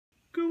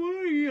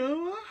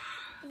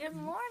Good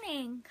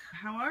morning.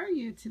 How are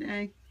you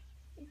today?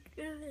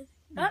 Good.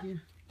 Oh, Yeah,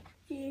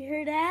 do you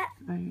hear that?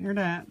 I hear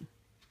that.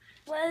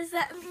 What is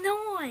that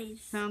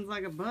noise? Sounds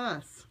like a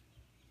bus.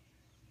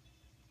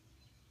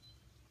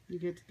 You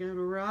get to go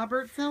to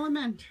Roberts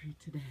Elementary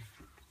today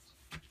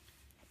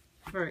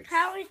for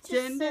How we just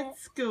extended said-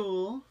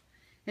 school,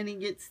 and he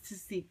gets to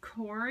see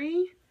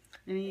Corey,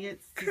 and he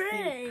gets to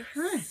see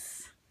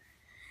Chris.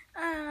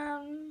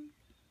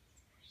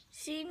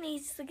 She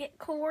needs to get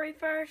Corey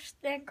first,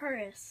 then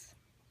Chris.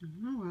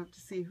 We'll have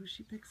to see who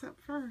she picks up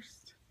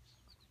first.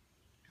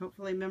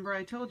 Hopefully, remember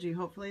I told you,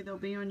 hopefully they'll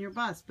be on your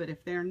bus. But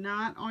if they're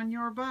not on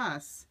your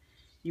bus,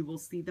 you will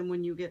see them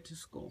when you get to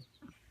school.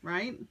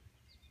 Right?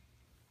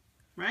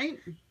 Right?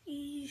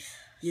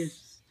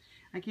 Yes.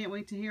 I can't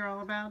wait to hear all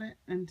about it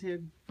and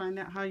to find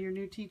out how your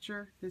new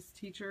teacher, this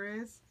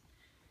teacher is.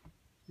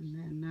 And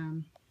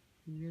then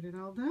you get it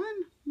all done.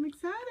 I'm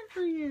excited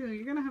for you.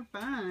 You're going to have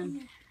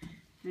fun.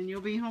 And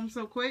you'll be home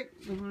so quick,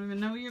 you won't even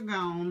know you're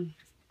gone.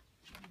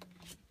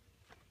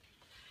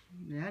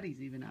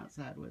 Daddy's even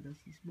outside with us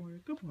this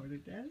morning. Good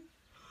morning, Daddy.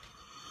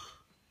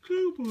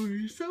 Good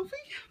morning, Sophie.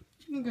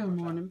 Good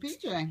morning,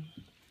 PJ. 3 hours.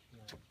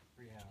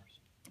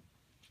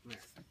 You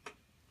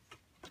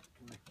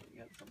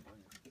got something on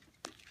you.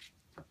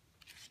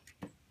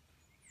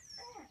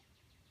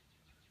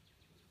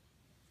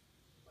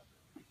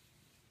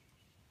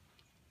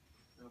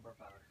 No bar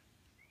powder.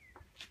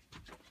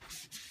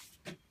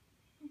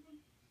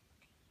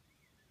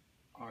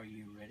 Are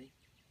you ready?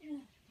 Yeah.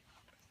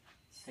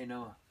 Hey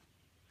Noah.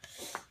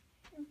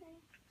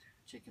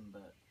 Chicken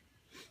butt.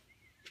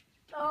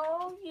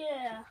 Oh,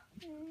 yeah.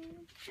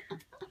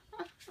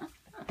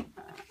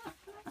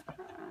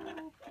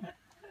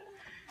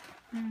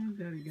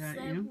 Daddy got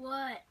Say you.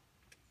 what?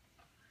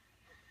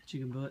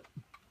 Chicken butt.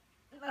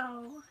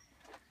 No.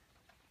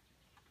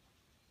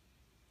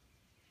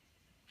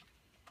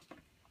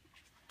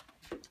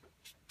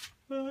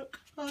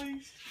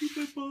 Ice,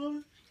 stupid boy.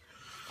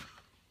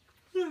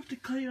 You have to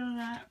clean on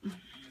that.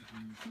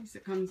 At least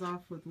it comes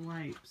off with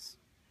wipes.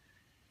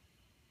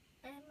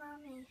 Hey,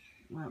 Mommy.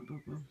 What,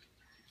 boo-boo?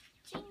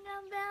 Jingle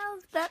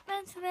bells,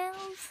 Batman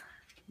smells.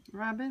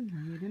 Robin,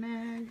 laid an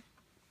egg.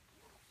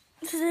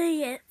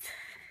 Say it.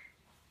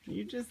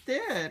 You just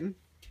did.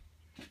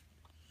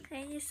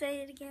 Can you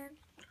say it again?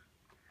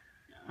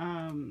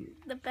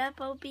 The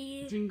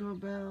Batmobile. Jingle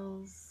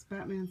bells,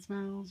 Batman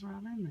smells,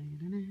 Robin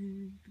laid an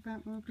egg. The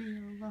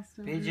Batmobile lost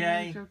a PJ.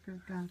 leg,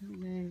 Joker got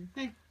away.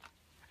 Hey.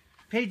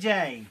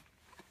 PJ.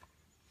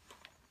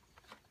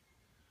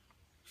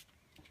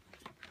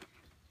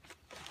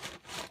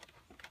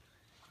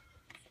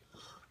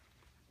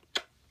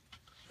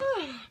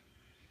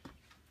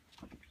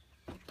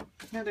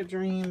 I had a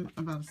dream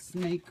about a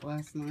snake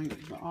last night.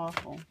 It was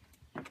awful.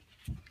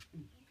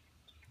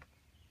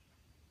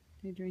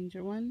 Daydreamed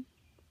to one.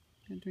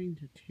 Daydreamed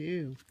to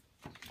two.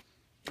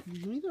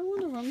 Neither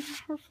one of them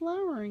are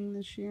flowering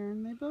this year,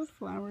 and they both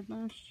flowered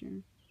last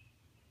year.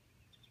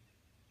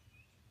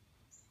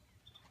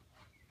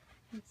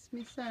 Makes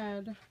me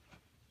sad.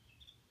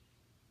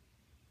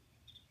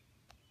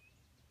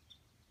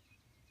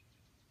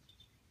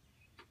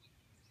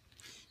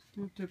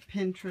 I have to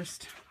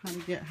Pinterest how to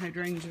get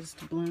hydrangeas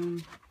to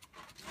bloom.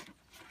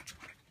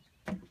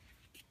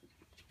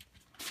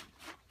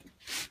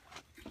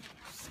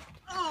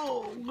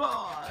 Oh,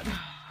 God.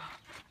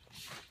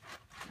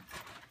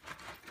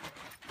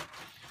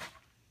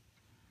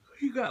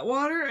 You got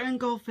water and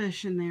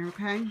goldfish in there,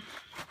 okay?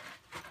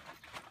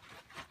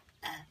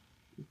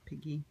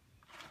 Piggy.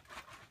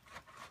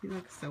 He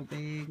looks so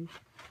big. He's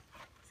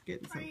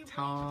getting so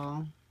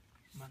tall.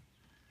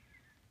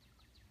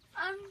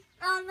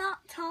 I'm not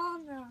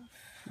tall enough.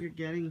 You're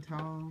getting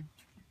tall.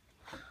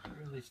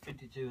 Really, it's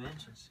 52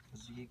 inches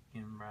because you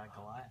can ride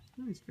Goliath.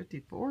 Oh, he's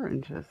 54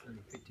 inches.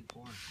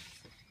 54.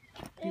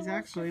 He's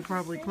actually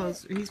probably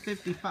close. He's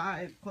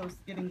 55,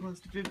 getting close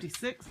to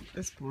 56 at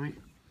this point.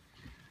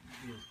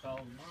 You're as tall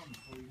as Mom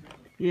before you know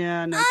it.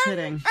 Yeah, no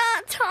kidding.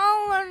 I'm not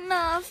tall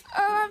enough.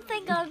 I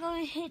think I'm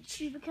going to hit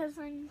you because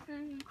I'm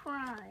going to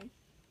cry.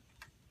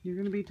 You're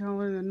going to be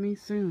taller than me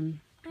soon.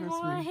 I'm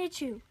Trust going me. to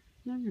hit you.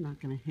 No, you're not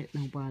going to hit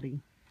nobody.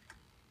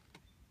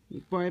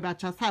 You worry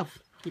about yourself.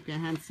 Keep your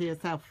hands to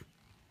yourself.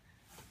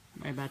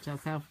 Worry about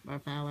yourself,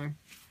 Barfowler.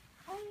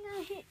 I'm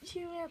going to hit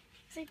you at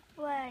Six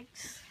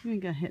Flags. You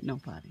ain't going to hit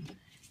nobody.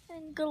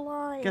 And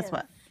Goliath. Guess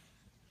what?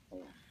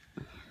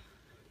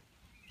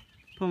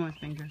 Pull my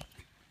finger.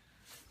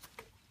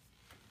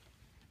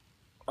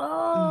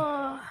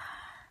 Oh.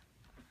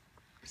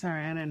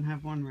 Sorry, I didn't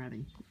have one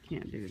ready.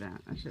 Can't do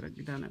that. I should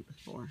have done it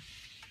before.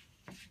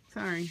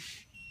 Sorry.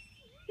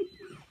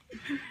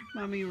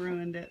 Mommy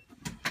ruined it.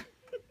 I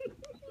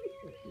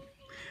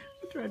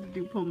tried to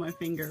do pull my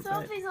finger,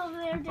 Sophie's over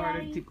there, but I farted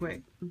Daddy. too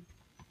quick.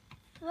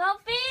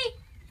 Sophie?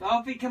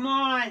 Sophie, come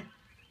on!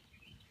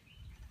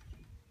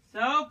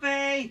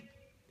 Sophie!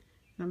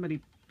 Somebody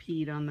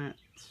peed on that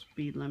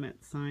speed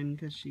limit sign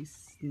because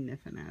she's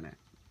sniffing at it.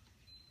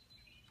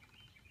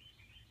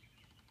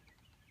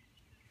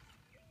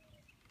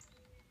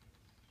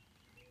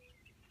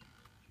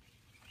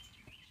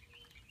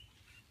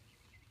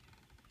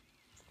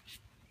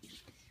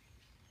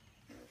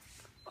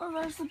 Oh,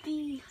 there's a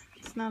bee.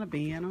 It's not a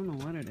bee. I don't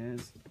know what it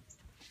is.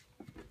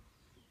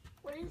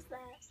 What is that?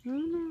 I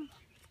don't know.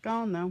 It's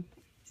gone though.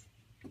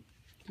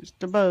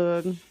 Just a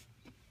bug. This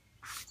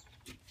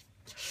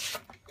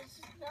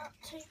is not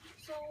taking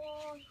so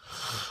long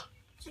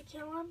to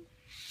kill him.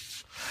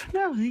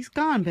 No, he's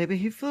gone, baby.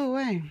 He flew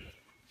away.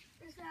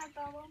 Is that a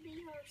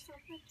bumblebee or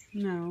something?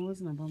 No, it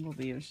wasn't a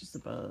bumblebee. It was just a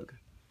bug.